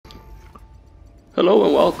Hello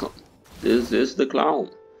and welcome. This is the clown,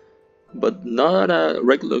 but not a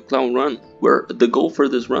regular clown run, where the goal for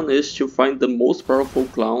this run is to find the most powerful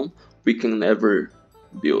clown we can ever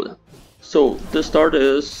build. So the start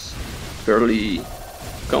is fairly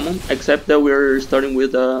common, except that we're starting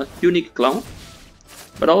with a unique clown,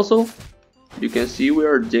 but also you can see we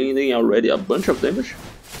are dealing already a bunch of damage.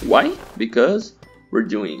 Why? Because we're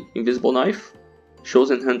doing Invisible Knife,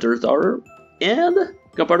 Chosen Hunter's Daughter, and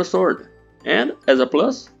Gunpowder Sword. And as a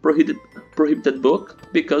plus, Prohibited Book,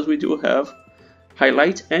 because we do have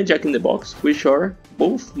Highlight and Jack in the Box, which are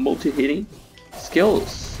both multi-hitting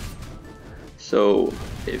skills. So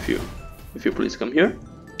if you please come here,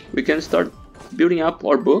 we can start building up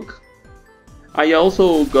our book. I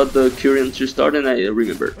also got the Curian to start, and I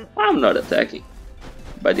remember I'm not attacking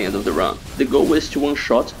by the end of the run. The goal is to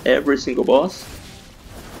one-shot every single boss.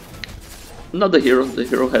 Not the hero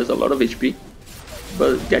has a lot of HP,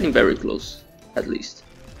 but getting very close, at least.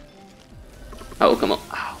 Oh, come on.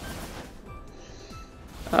 Ow.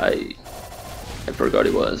 I forgot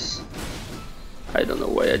it was. I don't know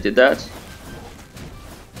why I did that.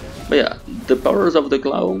 But yeah, the powers of the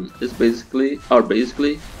clown is basically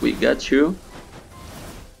we got to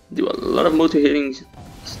do a lot of multi-hitting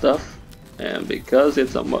stuff, and because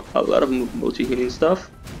it's a lot of multi-hitting stuff,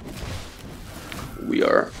 we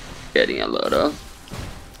are getting a lot of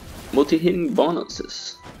multi-hitting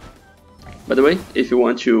bonuses. By the way, if you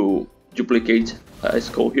want to duplicate a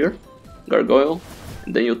skull here, gargoyle,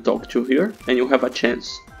 and then you talk to here, and you have a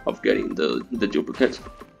chance of getting the duplicate.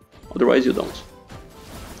 Otherwise you don't.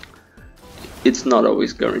 It's not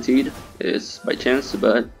always guaranteed, it's by chance,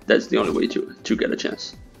 but that's the only way to get a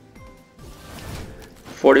chance.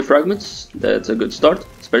 40 fragments, that's a good start,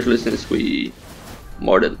 especially since we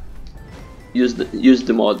use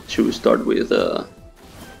the mod to start with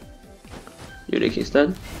unique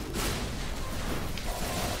instead.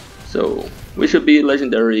 So we should be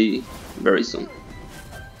legendary very soon.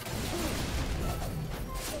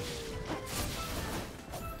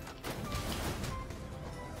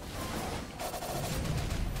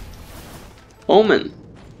 Omen,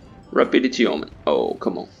 Rapidity Omen. Oh,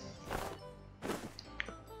 come on.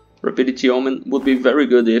 Rapidity Omen would be very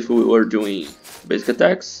good if we were doing basic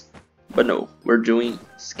attacks, but no, we're doing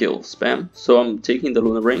skill spam. So I'm taking the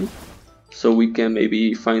Lunar Ring, so we can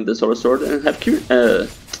maybe find the Solar Sword and have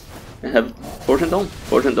Fortune Dawn.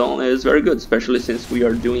 Fortune Dawn is very good, especially since we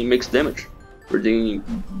are doing mixed damage. We're doing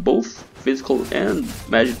both physical and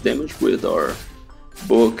magic damage with our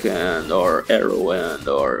book and our arrow and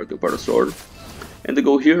our Gunpowder Sword. And the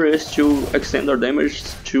goal here is to extend our damage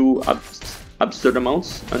to absurd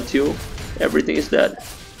amounts until everything is dead.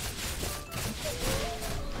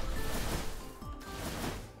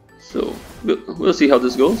 So we'll see how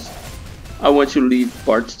this goes. I want to leave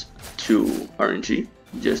part to RNG,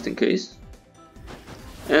 just in case.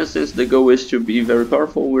 And since the goal is to be very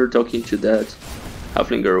powerful, we're talking to that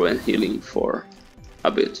halfling girl and healing for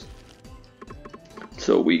a bit.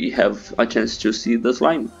 So we have a chance to see the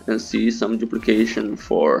slime and see some duplication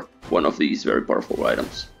for one of these very powerful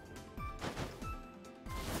items.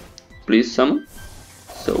 Please summon,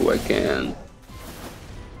 so I can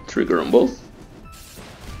trigger on both.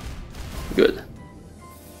 Good.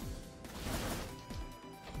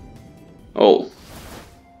 Oh,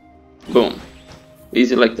 boom,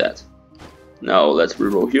 easy like that. Now let's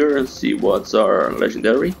reroll here and see what's our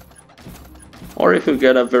legendary. Or if we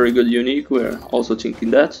get a very good unique, we're also thinking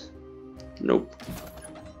that. Nope.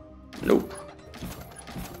 Nope.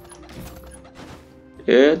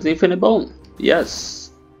 It's Infinite Bone.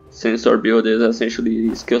 Yes. Since our build is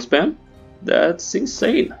essentially skill spam, that's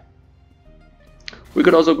insane. We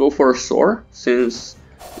could also go for a Soar, since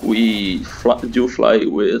we do fly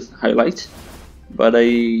with Highlight. But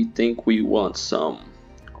I think we want some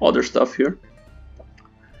other stuff here.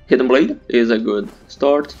 Hidden Blade is a good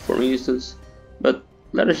start, for instance. But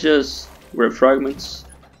let us just grab fragments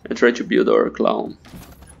and try to build our clown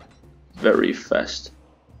very fast.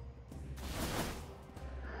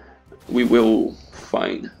 We will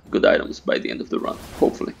find good items by the end of the run,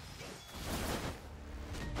 hopefully.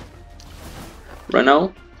 Right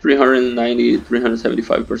now,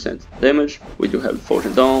 375% damage. We do have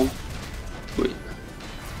Fortune Dawn.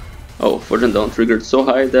 Oh, Fortune Dawn triggered so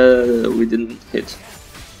high that we didn't hit.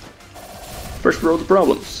 First world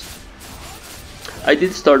problems. I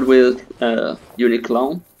did start with Unique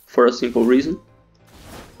Clown for a simple reason,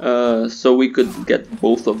 so we could get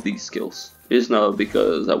both of these skills. It's not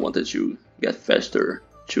because I wanted to get faster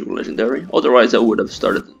to Legendary, otherwise I would have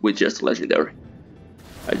started with just Legendary.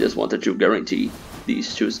 I just wanted to guarantee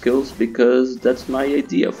these two skills because that's my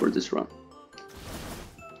idea for this run.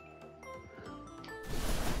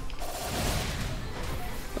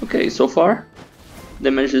 Okay, so far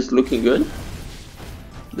damage is looking good.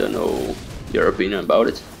 Don't know your opinion about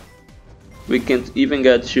it. We can't even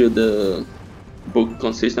get to the book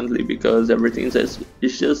consistently because everything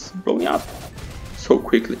is just blowing up so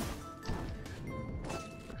quickly.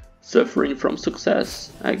 Suffering from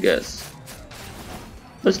success, I guess.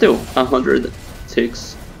 But still,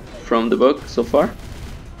 106 from the book so far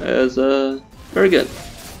is very good.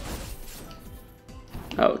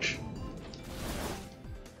 Ouch.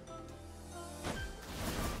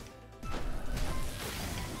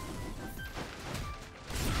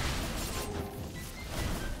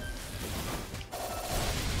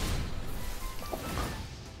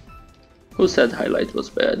 Who said highlight was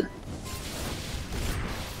bad?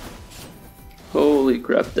 Holy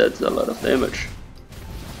crap, that's a lot of damage.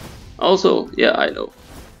 Also, yeah, I know,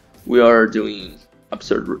 we are doing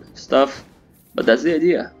absurd stuff, but that's the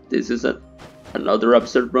idea. This is another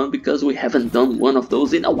absurd run because we haven't done one of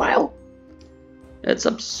those in a while. That's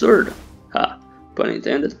absurd. Ha, pun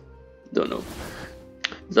intended. Don't know.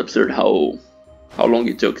 It's absurd how long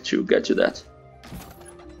it took to get to that.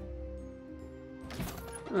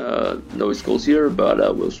 No skulls here, but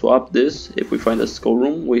we'll swap this. If we find a skull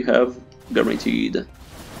room, we have guaranteed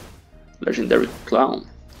legendary clown,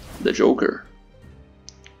 the Joker.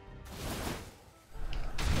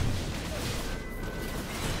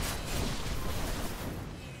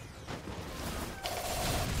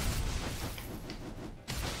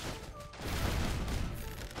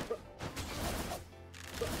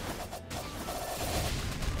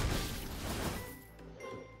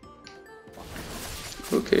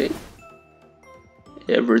 Okay,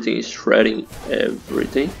 everything is shredding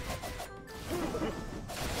everything,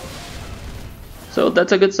 so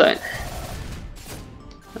that's a good sign.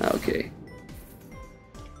 Okay,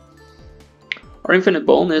 our infinite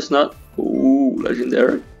bone is not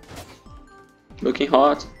legendary, looking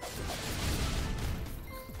hot.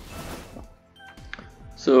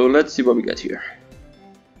 So let's see what we got here.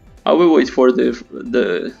 I will wait for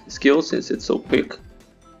the skill since it's so quick.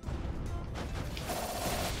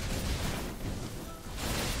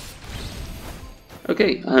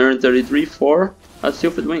 Okay, 133 for a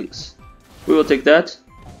Sylphid Wings. We will take that.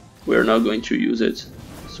 We are not going to use it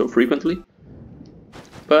so frequently,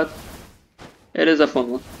 but it is a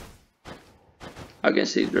fun one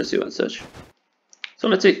against Yggdrasil and such. So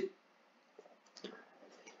let's see.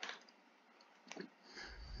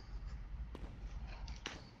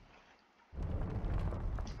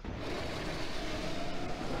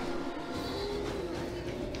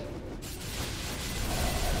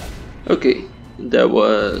 Okay, that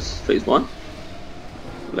was phase 1.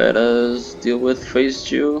 Let us deal with phase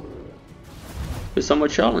 2 with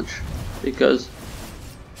somewhat challenge, because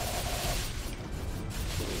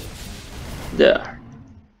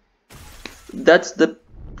that's the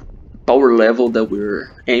power level that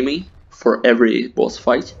we're aiming for every boss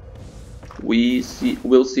fight. We'll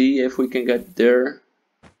see if we can get there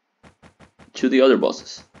to the other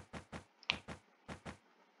bosses.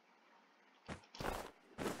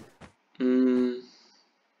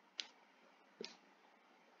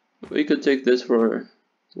 We could take this for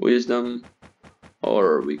wisdom,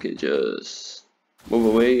 or we can just move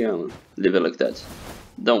away and leave it like that.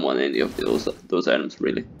 Don't want any of those items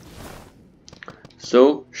really.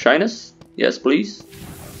 So shyness, yes please.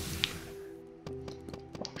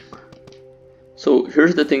 So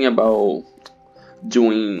here's the thing about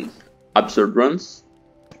doing absurd runs.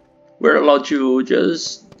 We're allowed to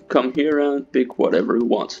just come here and pick whatever we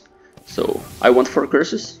want. So I want 4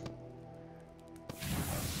 curses.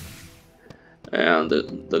 And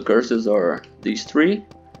the curses are these 3,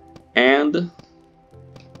 and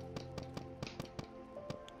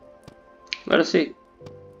let us see.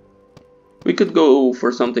 We could go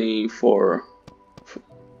for something for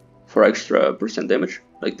extra percent damage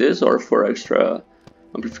like this, or for extra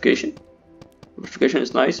amplification. Amplification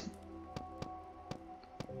is nice,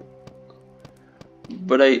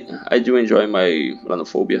 but I do enjoy my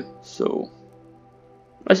Lanophobia, so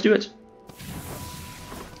let's do it.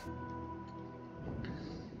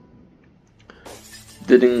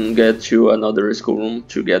 Didn't get to another school room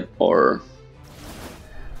to get our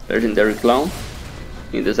legendary clown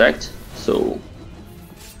in this act, so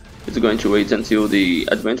it's going to wait until the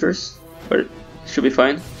adventures, but it should be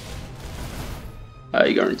fine,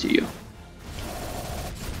 I guarantee you.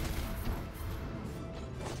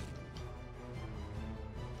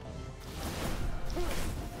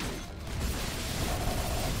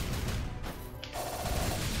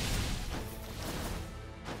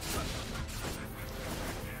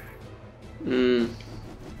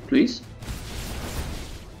 Please?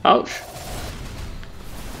 Ouch.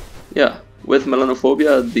 Yeah, With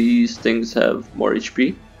Melanophobia, these things have more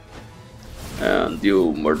HP and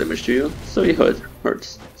deal more damage to you, so it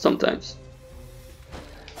hurts sometimes.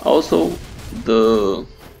 Also, the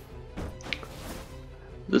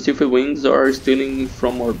Sylphid Wings are stealing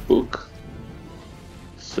from our book,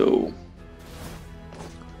 so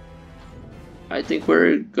I think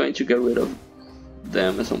we're going to get rid of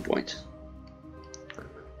them at some point.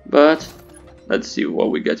 But let's see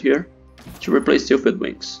what we get here to replace Sylphid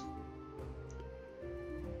Wings.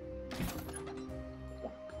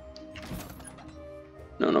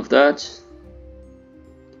 None of that.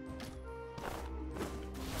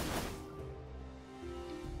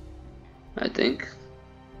 I think.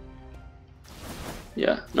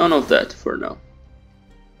 Yeah, none of that for now.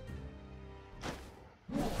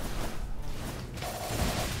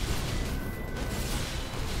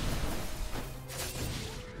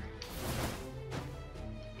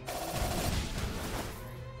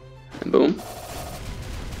 And boom.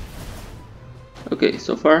 Okay,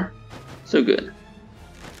 so far, so good.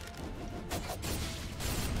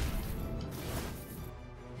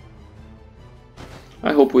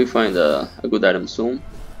 I hope we find a good item soon,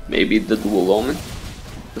 maybe the Dual Omen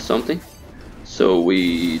or something, so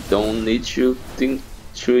we don't need to think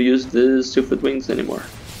to use the Sylphid Wings anymore.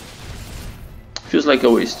 Feels like a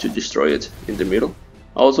waste to destroy it in the middle.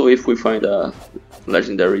 Also, if we find a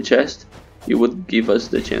legendary chest, it would give us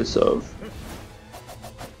the chance of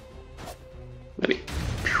maybe.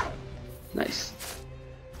 Nice.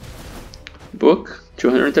 Book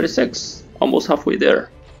 236, almost halfway there.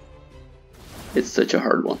 It's such a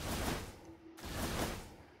hard one.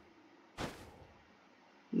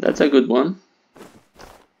 That's a good one.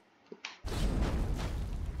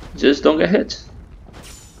 Just don't get hit.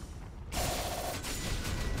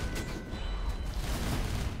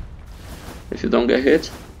 If you don't get hit,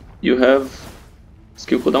 you have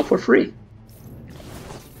skill cooldown for free.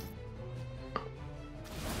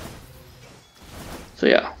 So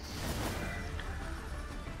yeah.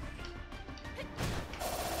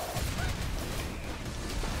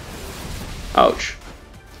 Ouch.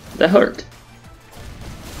 That hurt.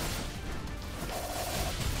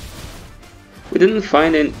 We didn't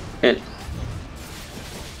find any...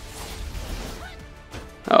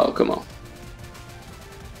 Oh, come on.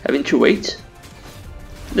 Having to wait?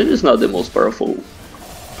 This is not the most powerful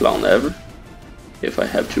clown ever. If I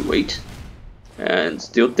have to wait and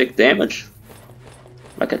still take damage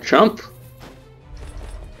like a chump.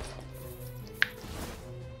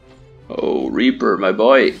 Oh, Reaper, my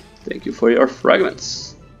boy. Thank you for your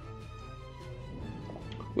fragments.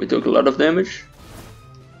 We took a lot of damage,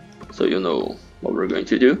 so you know what we're going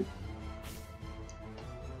to do.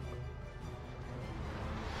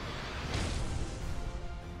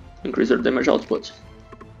 Increase our damage output.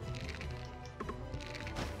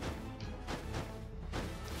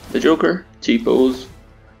 The Joker, T-pose.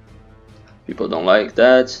 People don't like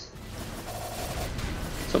that.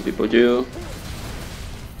 Some people do.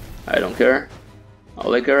 I don't care.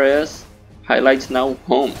 All I care is highlights now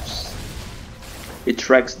homes. It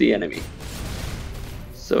tracks the enemy,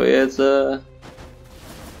 so it's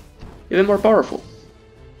even more powerful.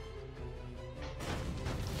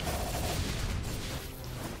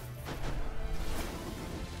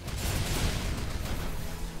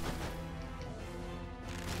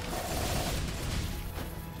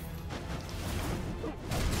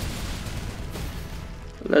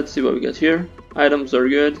 Let's see what we get here. Items are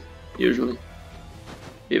good, usually.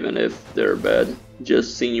 Even if they're bad,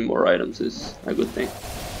 just seeing more items is a good thing.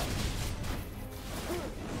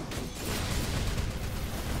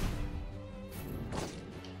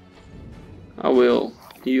 I will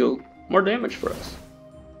heal more damage for us.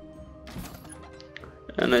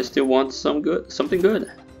 And I still want something good.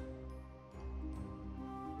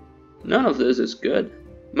 None of this is good.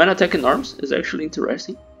 Man attack and arms is actually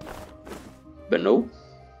interesting. But no.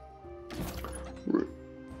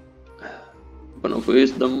 One of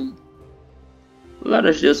wisdom. Let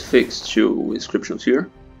us just fix 2 inscriptions here.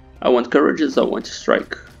 I want courages, I want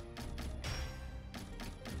strike.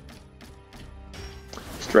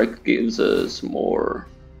 Strike gives us more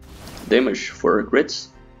damage for crits,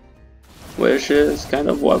 which is kind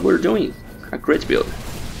of what we're doing, a crit build.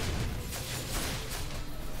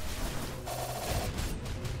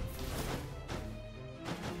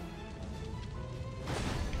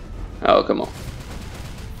 Oh, come on.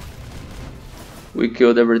 We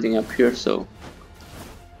killed everything up here, so...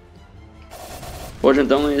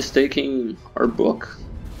 Poison only is taking our book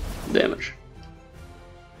damage.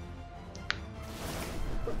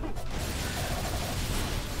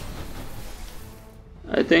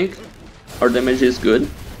 I think our damage is good.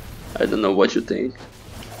 I don't know what you think.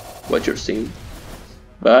 what you're seeing,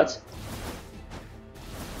 but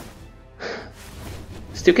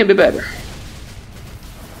still can be better.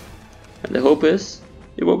 And the hope is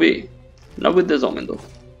it will be. Not with this omen though.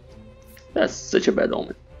 That's such a bad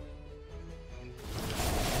omen.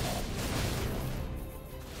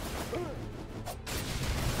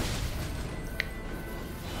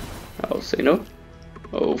 I'll say no.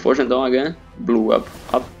 Oh, fortune down again. Blew up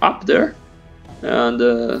there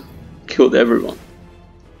and killed everyone.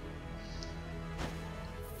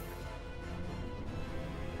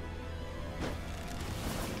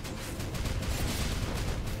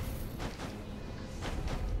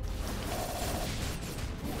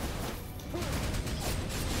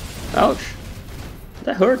 Ouch,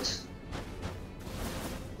 that hurts.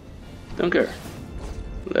 Don't care.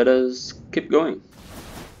 Let us keep going.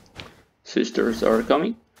 Sisters are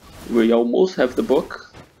coming. We almost have the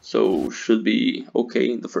book, so should be okay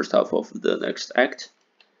in the first half of the next act.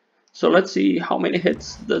 So let's see how many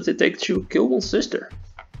hits does it take to kill one sister.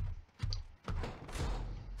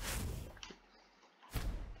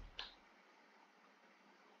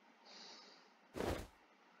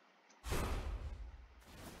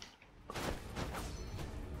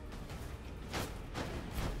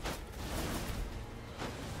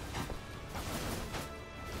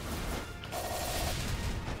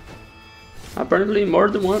 Apparently more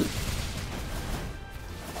than one.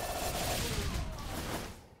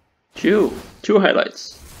 Two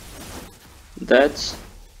highlights. That's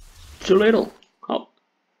too little. Oh,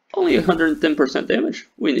 only 110% damage.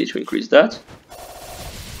 We need to increase that.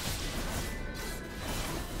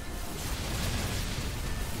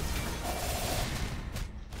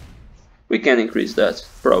 We can increase that,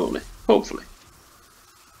 probably, hopefully.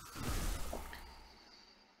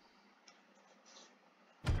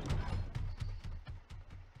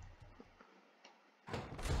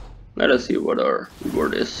 Let us see what our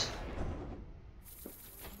reward is.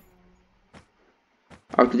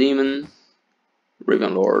 Archdemon,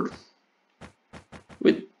 Raven Lord.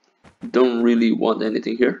 We don't really want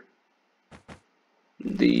anything here.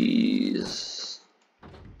 These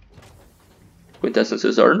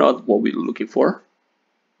quintessences are not what we're looking for.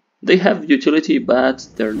 They have utility, but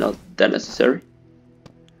they're not that necessary.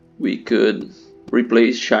 We could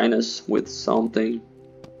replace shyness with something.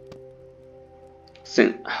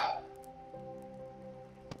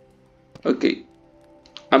 Okay,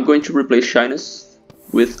 I'm going to replace shyness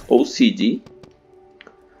with OCD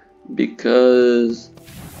because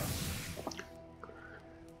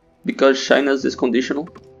shyness is conditional,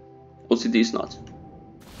 OCD is not.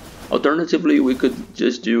 Alternatively, we could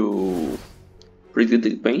just do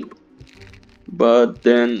predicted pain, but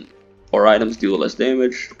then our items deal less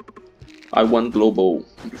damage. I want global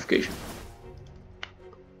amplification.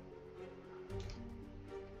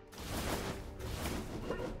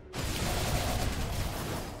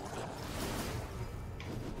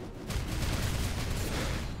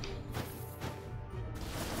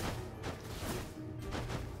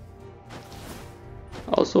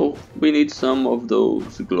 Also, we need some of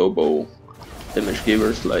those global damage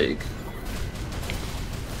givers like...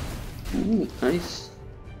 Ooh, nice.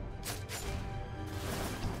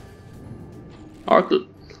 Arc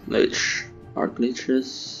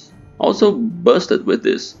leeches. Also busted with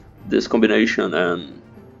this combination and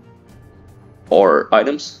or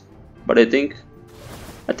items, but I think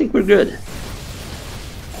we're good.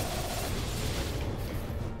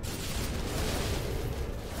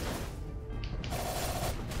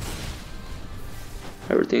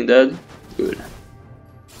 Everything dead? Good.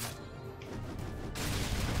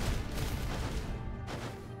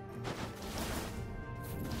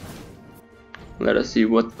 Let us see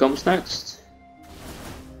what comes next.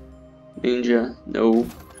 Ninja, no.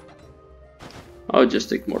 I'll just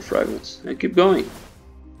take more fragments and keep going.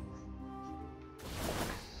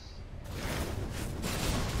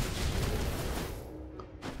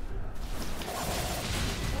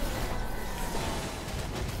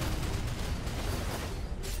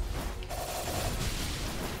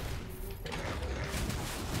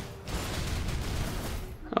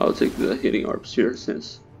 I'll take the hitting orbs here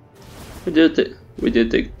since we did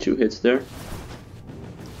take 2 hits there.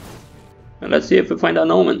 And let's see if we find an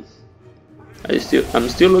omen. I'm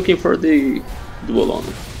still looking for the dual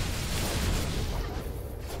omen.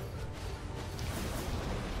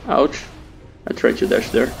 Ouch! I tried to dash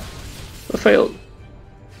there, but failed.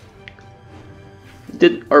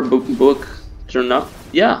 Did our book turn up?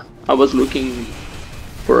 Yeah, I was looking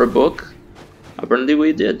for a book. Apparently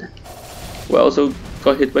we did. We also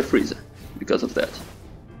got hit by Frieza because of that.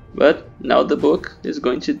 But now the book is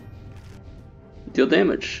going to deal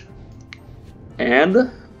damage.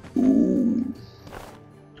 And ooh,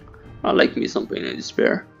 I like me some Pain and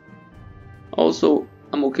Despair. Also,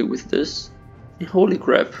 I'm okay with this. And holy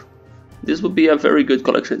crap, this would be a very good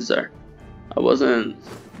collection desire. I wasn't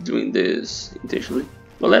doing this intentionally,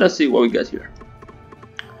 but let us see what we got here.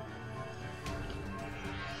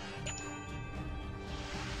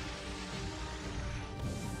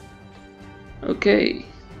 Okay,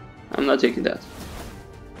 I'm not taking that.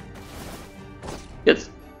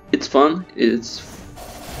 It's fun, it's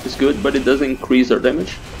good, but it doesn't increase our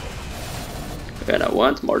damage. And I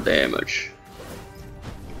want more damage.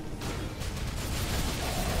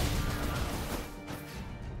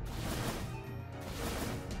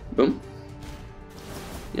 Boom.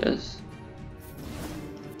 Yes.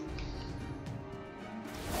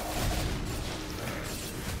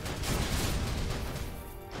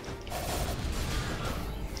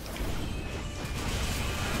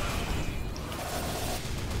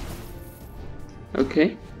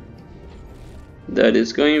 Okay. That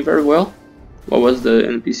is going very well. What was the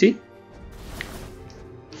NPC?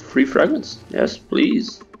 3 fragments? Yes,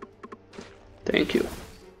 please. Thank you.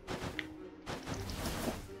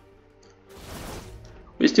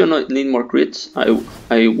 We still need more crits.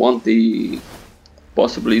 I want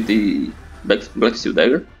possibly the Black Steel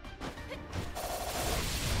Dagger.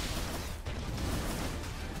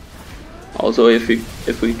 Also,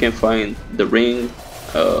 if we can find the ring,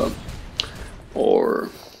 or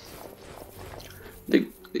the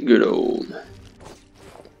good old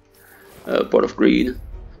Pot of Greed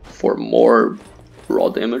for more raw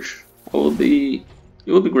damage, it will be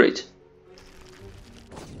great.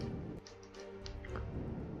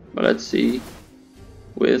 But let's see,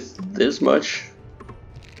 with this much,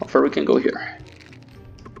 how far we can go here.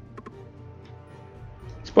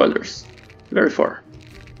 Spoilers, very far.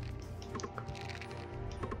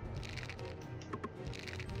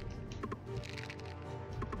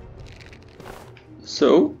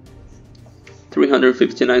 So,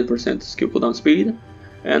 359% skill cooldown speed,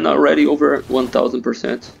 and already over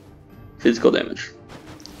 1000% physical damage.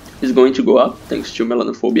 It's going to go up thanks to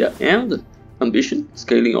Melanophobia and Ambition,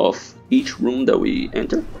 scaling off each room that we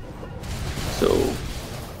enter. So,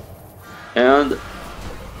 and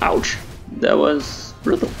ouch, that was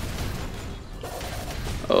brutal.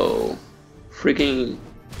 Oh, freaking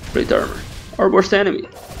plate armor, our worst enemy.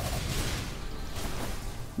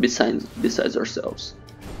 Besides ourselves.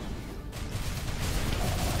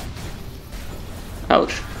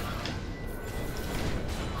 Ouch.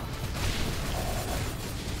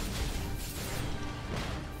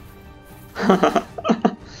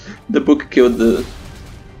 The book killed the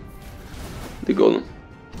golem.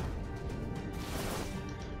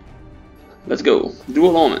 Let's go.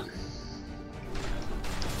 Dual Omen.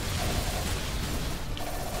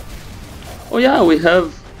 Oh yeah, we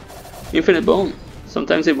have Infinite Bone.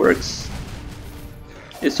 Sometimes it works.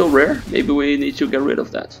 It's so rare, maybe we need to get rid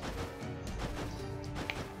of that.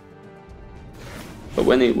 But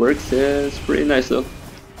when it works, it's pretty nice though.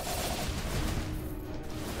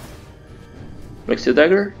 Black Steel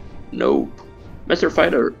Dagger? Nope. Master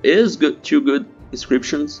Fighter is good, 2 good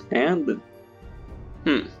inscriptions and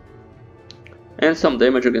and some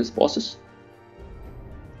damage against bosses.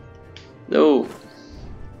 Though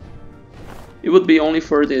it would be only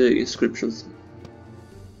for the inscriptions.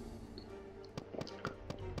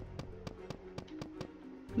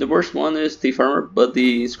 The worst one is Thief Armor, but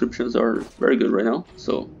the inscriptions are very good right now,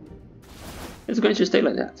 so it's going to stay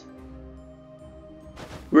like that.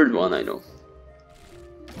 Weird one, I know.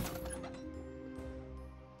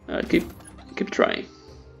 Keep trying.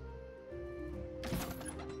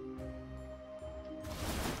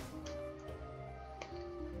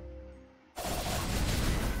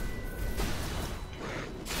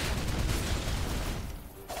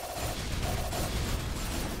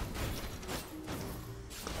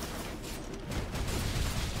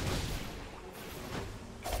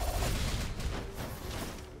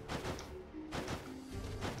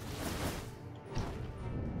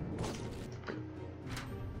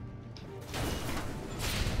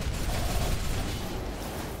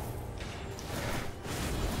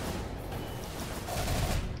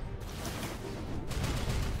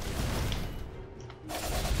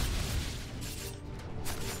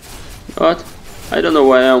 But I don't know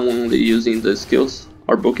why I'm only using the skills.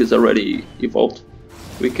 Our book is already evolved.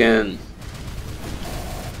 We can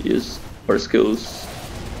use our skills,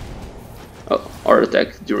 our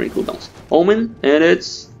attack during cooldowns. Omen, and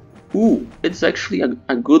it's actually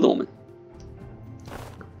a good omen.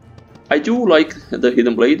 I do like the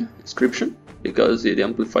Hidden Blade inscription because it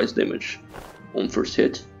amplifies damage on first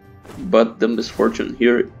hit, but the Misfortune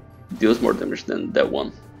here deals more damage than that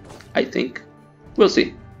one, I think. We'll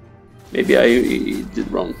see. Maybe I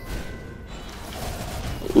did wrong.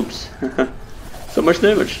 Oops. So much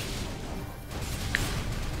damage.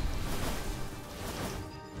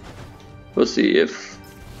 We'll see if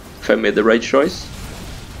I made the right choice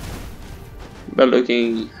by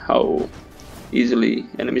looking how easily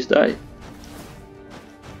enemies die.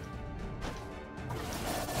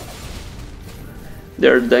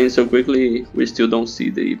 They're dying so quickly, we still don't see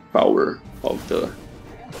the power of the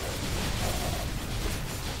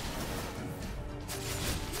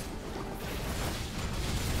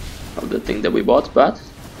thing that we bought, but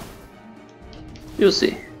you'll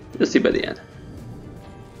see by the end.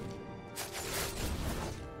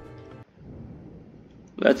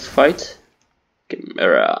 Let's fight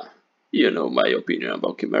Chimera. You know my opinion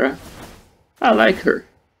about Chimera. I like her.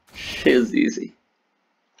 She's easy.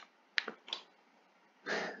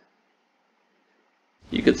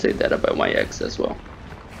 You could say that about my ex as well.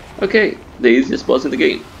 Okay, the easiest boss in the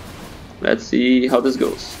game. Let's see how this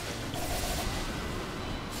goes.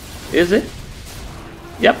 Is it?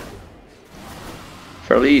 Yep.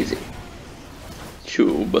 Fairly easy.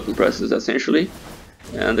 2 button presses essentially.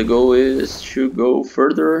 And the goal is to go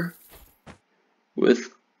further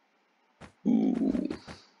with... Ooh.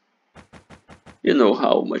 You know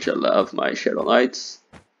how much I love my Shadow Knights.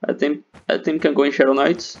 I think I'm going Shadow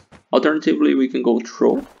Knights. Alternatively, we can go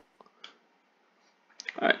Troll.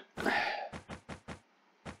 Alright.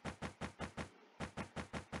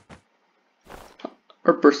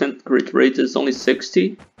 Our percent crit rate is only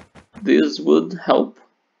 60. This would help,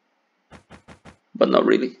 but not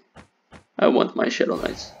really. I want my Shadow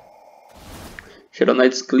Knights. Shadow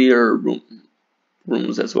Knights clear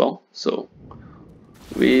rooms as well, so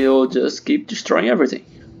we'll just keep destroying everything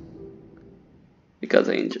because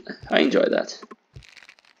I enjoy that.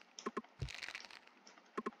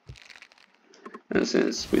 And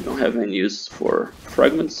since we don't have any use for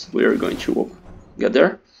fragments, we are going to get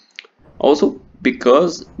there. Also,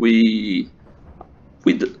 because we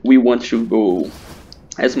want to go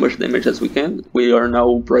as much damage as we can, we are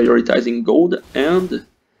now prioritizing gold and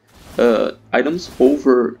items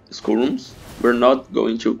over Skul rooms. We're not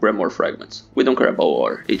going to grab more fragments. We don't care about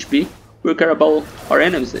our HP, we care about our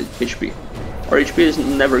enemies' HP. Our HP is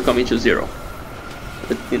never coming to 0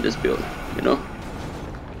 in this build, you know?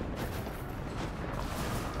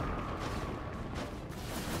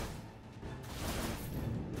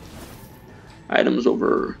 Items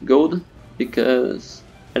over gold, because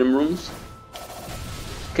item rooms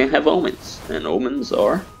can have omens, and omens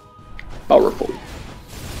are powerful.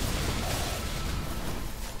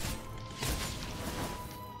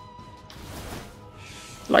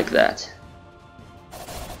 Like that.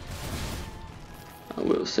 I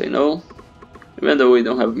will say no, even though we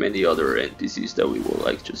don't have many other NPCs that we would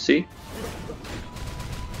like to see.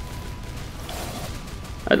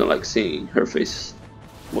 I don't like seeing her face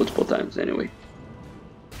multiple times anyway.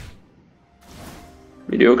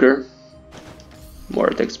 Mediocre. More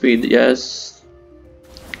attack speed, yes.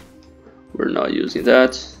 We're not using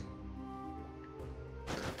that.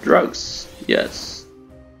 Drugs, yes.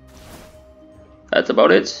 That's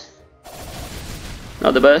about it.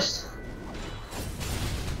 Not the best,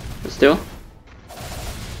 but still.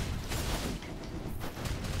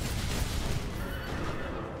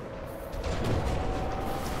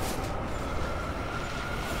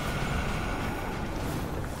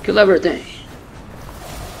 Kill everything.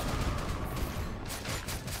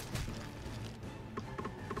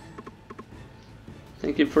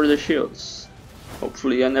 Thank you for the shields.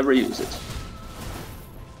 Hopefully I never use it.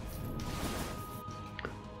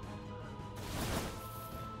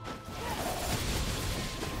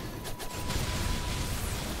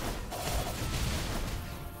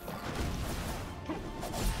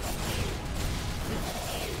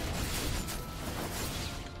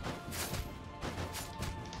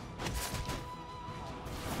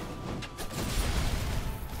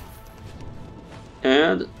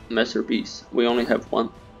 And masterpiece, we only have one,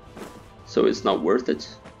 so it's not worth it.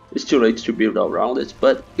 It's too late to build around it,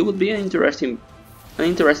 but it would be an interesting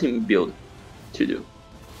build to do.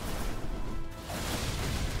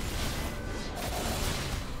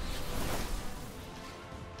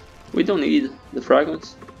 We don't need the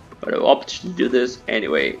fragments, but I opt to do this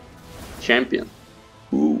anyway. Champion.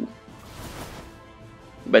 Ooh.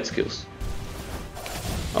 Bad skills.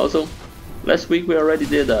 Also, last week we already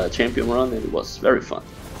did a champion run and it was very fun.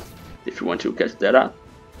 If you want to catch that up,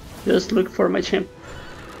 just look for my champ.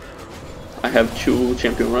 I have 2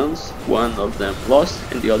 champion runs, one of them lost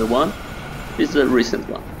and the other one is a recent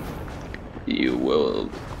one. You will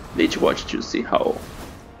need to watch to see how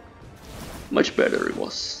much better it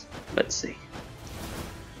was, let's see.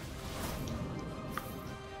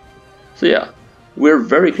 So yeah, We're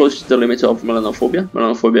very close to the limit of melanophobia.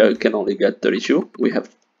 Melanophobia can only get 32. We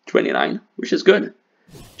have 29, which is good.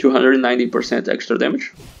 290% extra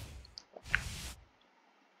damage.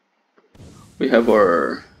 We have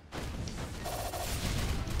our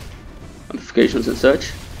amplifications and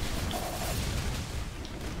such.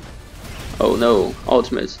 Oh no,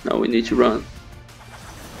 ultimate. Now we need to run.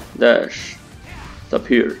 Dash. Stop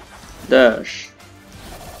here. Dash.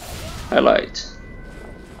 Highlight.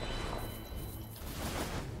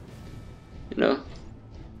 You know,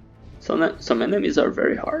 some enemies are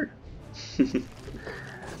very hard.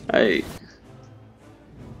 I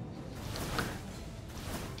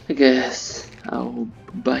guess I'll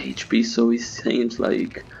buy HP, so it seems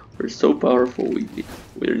like we're so powerful we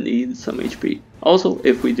need some HP. Also,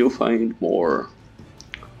 if we do find more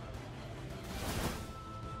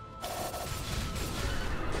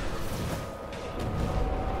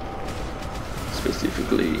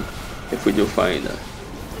specifically, if we do find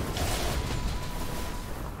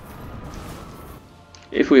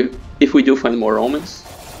if we do find more omens,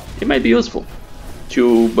 it might be useful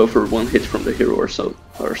to buffer one hit from the hero or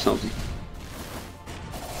something.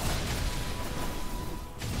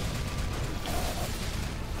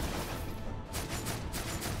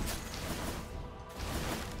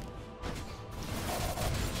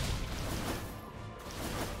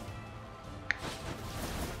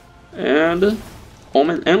 And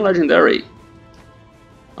Omen and Legendary.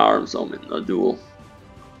 Arms Omen, not dual.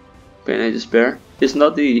 Pain and Despair. It's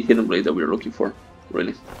not the Hidden Blade that we're looking for,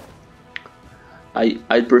 really.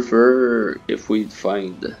 I'd prefer if we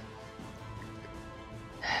find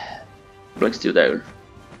Black Steel Dagger.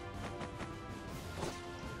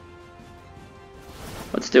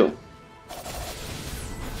 But still.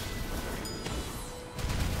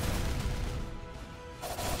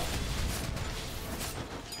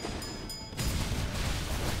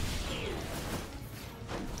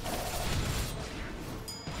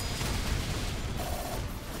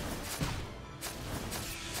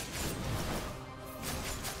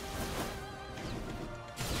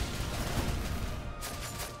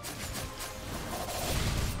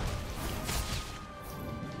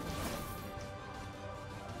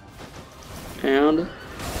 And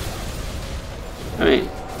I mean,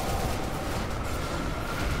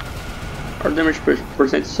 our damage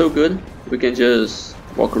percent is so good, we can just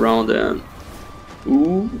walk around and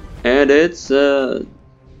ooh, and it's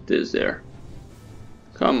this there.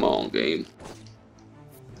 Come on, game.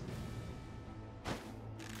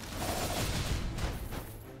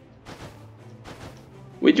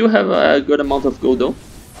 We do have a good amount of gold though,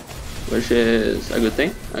 which is a good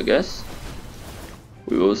thing, I guess.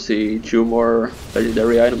 We will see 2 more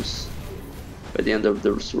legendary items by the end of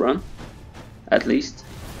this run, at least.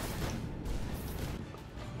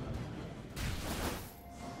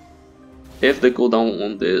 If the cooldown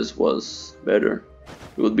on this was better,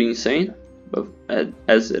 it would be insane, but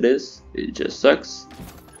as it is, it just sucks.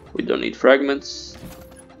 We don't need fragments,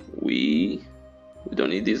 we don't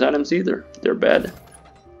need these items either, they're bad.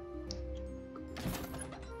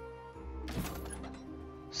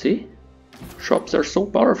 See? Shops are so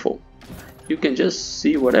powerful. You can just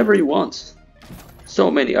see whatever you want. So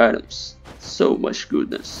many items. So much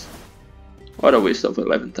goodness. What a waste of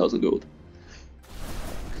 11,000 gold.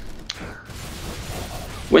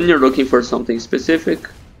 When you're looking for something specific,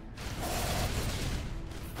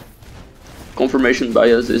 confirmation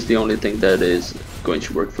bias is the only thing that is going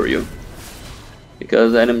to work for you.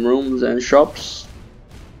 Because item rooms and shops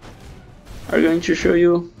are going to show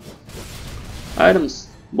you items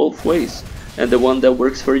both ways. And the one that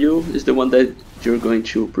works for you is the one that you're going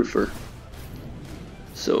to prefer.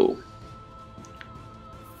 So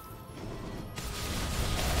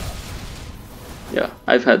yeah,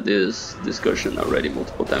 I've had this discussion already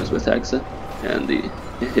multiple times with Axa and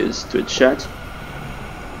his Twitch chat.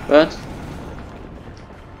 But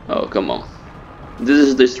oh, come on. This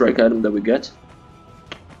is the strike item that we get.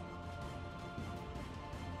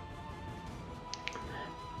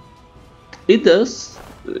 It does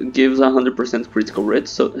gives 100%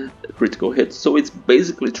 critical hit, so it's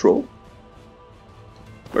basically troll.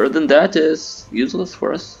 Other than that, is useless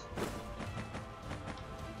for us.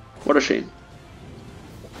 What a shame.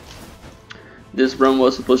 This run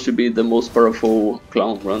was supposed to be the most powerful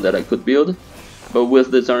clown run that I could build, but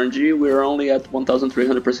with this RNG we are only at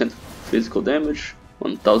 1300% physical damage,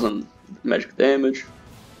 1000 magic damage,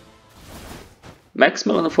 max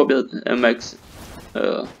melanophobia and max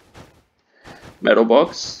metal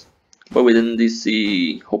box, but we didn't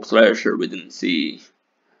see Hope Slasher, we didn't see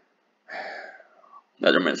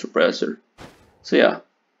Netherman Suppressor. So yeah,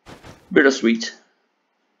 bittersweet,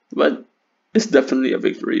 but It's definitely a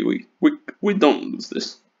victory. We don't lose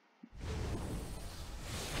this.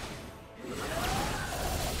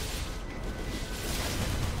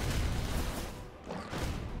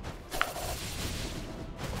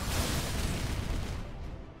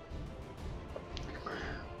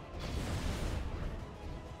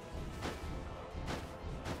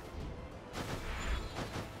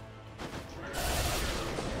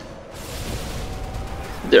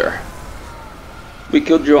 There. We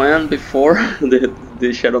killed Joan before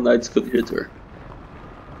the Shadow Knights could hit her.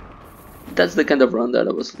 That's the kind of run that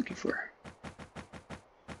I was looking for.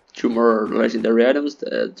 2 more legendary items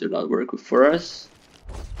that do not work for us.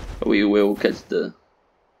 We will catch the...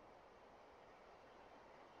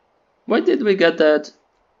 Why did we get that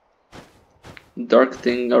dark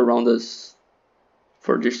thing around us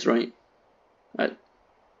for destroying?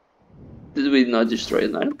 Did we not destroy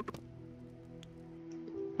an item?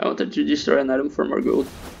 I wanted to destroy an item from our gold.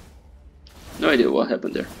 No idea what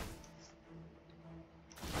happened there.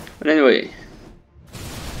 But anyway,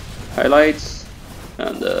 highlights,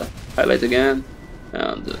 and highlight again,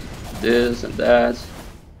 and this and that.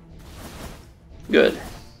 Good.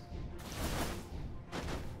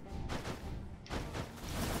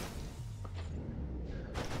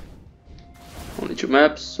 Only 2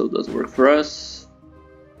 maps, so it doesn't work for us.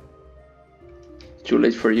 Too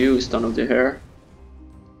late for you, Stone of the Hair.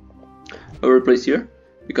 I'll replace here,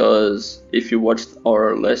 because if you watched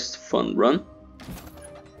our last fun run,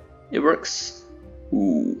 it works.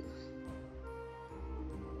 Ooh.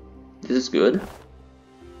 This is good.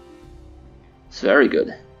 It's very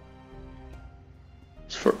good.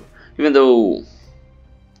 It's for, even though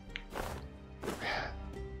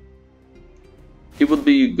it would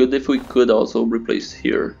be good if we could also replace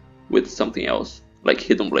here with something else, like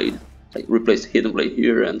Hidden Blade. Like replace Hidden Blade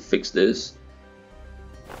here and fix this.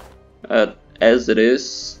 As it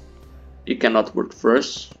is, it cannot work for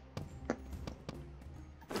us,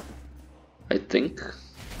 I think.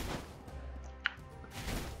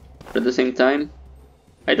 But at the same time,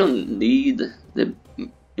 I don't need the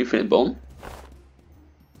Infinite Bone.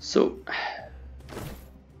 So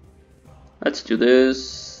let's do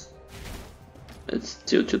this. It's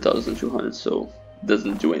still 2200, so it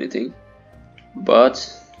doesn't do anything. But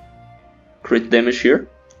crit damage here,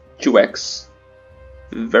 2x.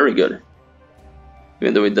 Very good.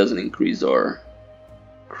 Even though it doesn't increase our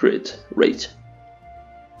crit rate.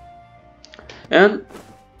 And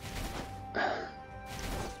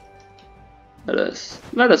let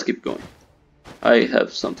us keep going. I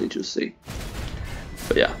have something to say.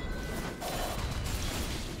 But yeah.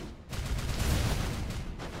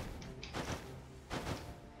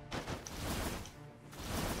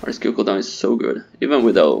 Our skill cooldown is so good, even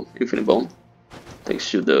without Infinite Bone, thanks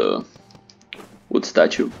to the wood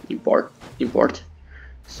statue import.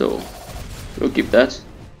 So we'll keep that.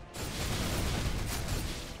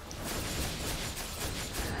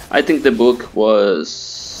 I think the book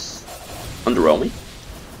was underwhelming.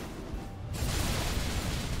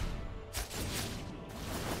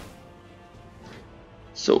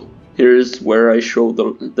 So here's where I show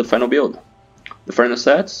the final build. The final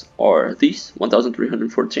stats are these: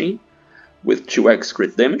 1314 with 2x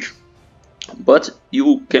crit damage. But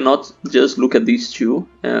you cannot just look at these two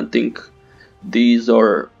and think these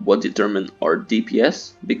are what determine our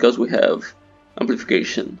DPS, because we have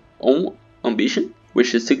amplification on ambition,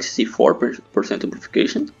 which is 64%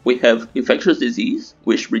 amplification. We have infectious disease,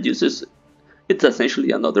 which reduces, it's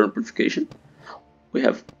essentially another amplification. We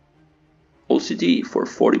have OCD for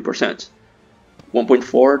 40%.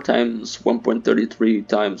 1.4 times 1.33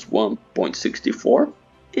 times 1.64.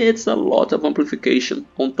 It's a lot of amplification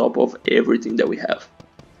on top of everything that we have.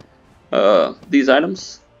 These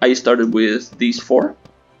items, I started with these 4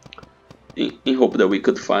 in hope that we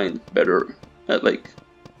could find better, like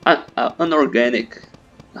an organic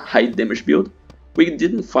high damage build. We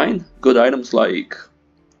didn't find good items like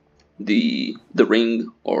the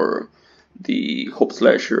ring or the Hope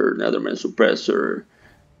Slasher, Netherman Suppressor,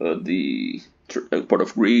 the Port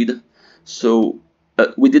of Greed. So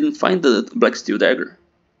we didn't find the Black Steel Dagger.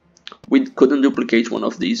 We couldn't duplicate one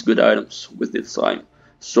of these good items with this time.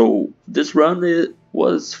 So this run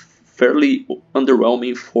was fairly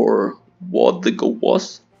underwhelming for what the goal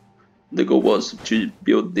was. The goal was to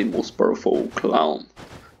build the most powerful clown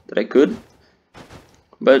that I could.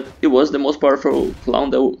 But it was the most powerful clown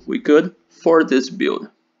that we could for this build.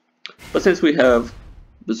 But since we have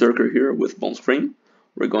Berserker here with Bone Scream,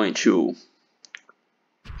 we're going to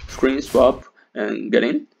screen swap and get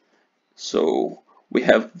in. So we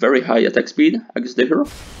have very high attack speed against the hero.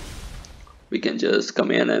 We can just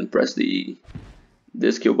come in and press the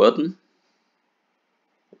skill button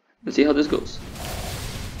Let's see how this goes.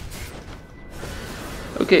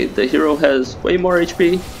 Okay, the hero has way more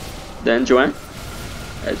HP than Joan,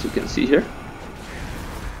 as you can see here.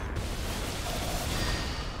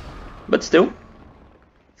 But still,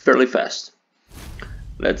 fairly fast.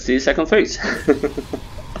 Let's see second phase.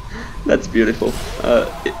 That's beautiful.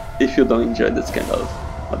 If you don't enjoy this kind of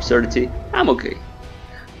absurdity, I'm okay.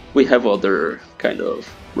 We have other kind of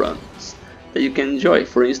runs that you can enjoy.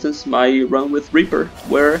 For instance, my run with Reaper,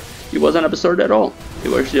 where it wasn't absurd at all. It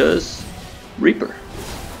was just Reaper.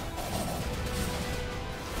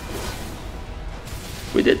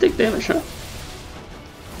 We did take damage, huh?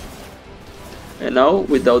 And now,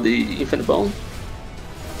 without the Infinite Bone,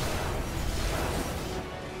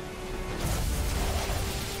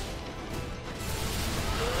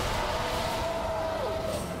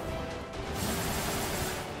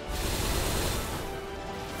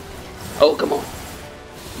 oh, come on.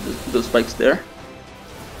 Those spikes there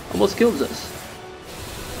almost kills us.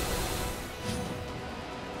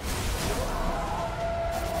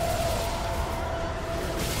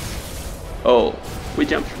 Oh, we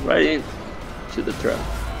jumped right in to the trap.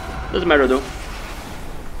 Doesn't matter though.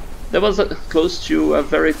 That was close to a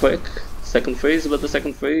very quick second phase, but the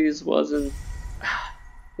second phase wasn't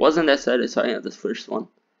as satisfying as the first one.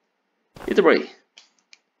 Either way,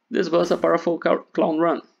 this was a powerful clown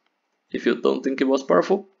run. If you don't think it was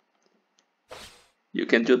powerful, you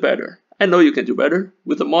can do better. I know you can do better.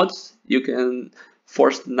 With the mods, you can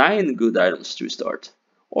force 9 good items to start,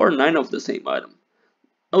 or 9 of the same item.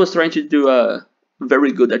 I was trying to do a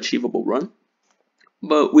very good achievable run,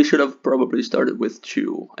 but we should have probably started with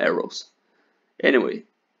 2 arrows. Anyway,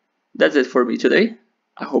 that's it for me today.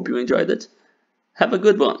 I hope you enjoyed it. Have a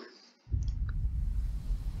good one.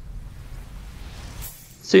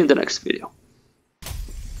 See you in the next video.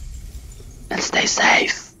 And stay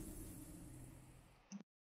safe.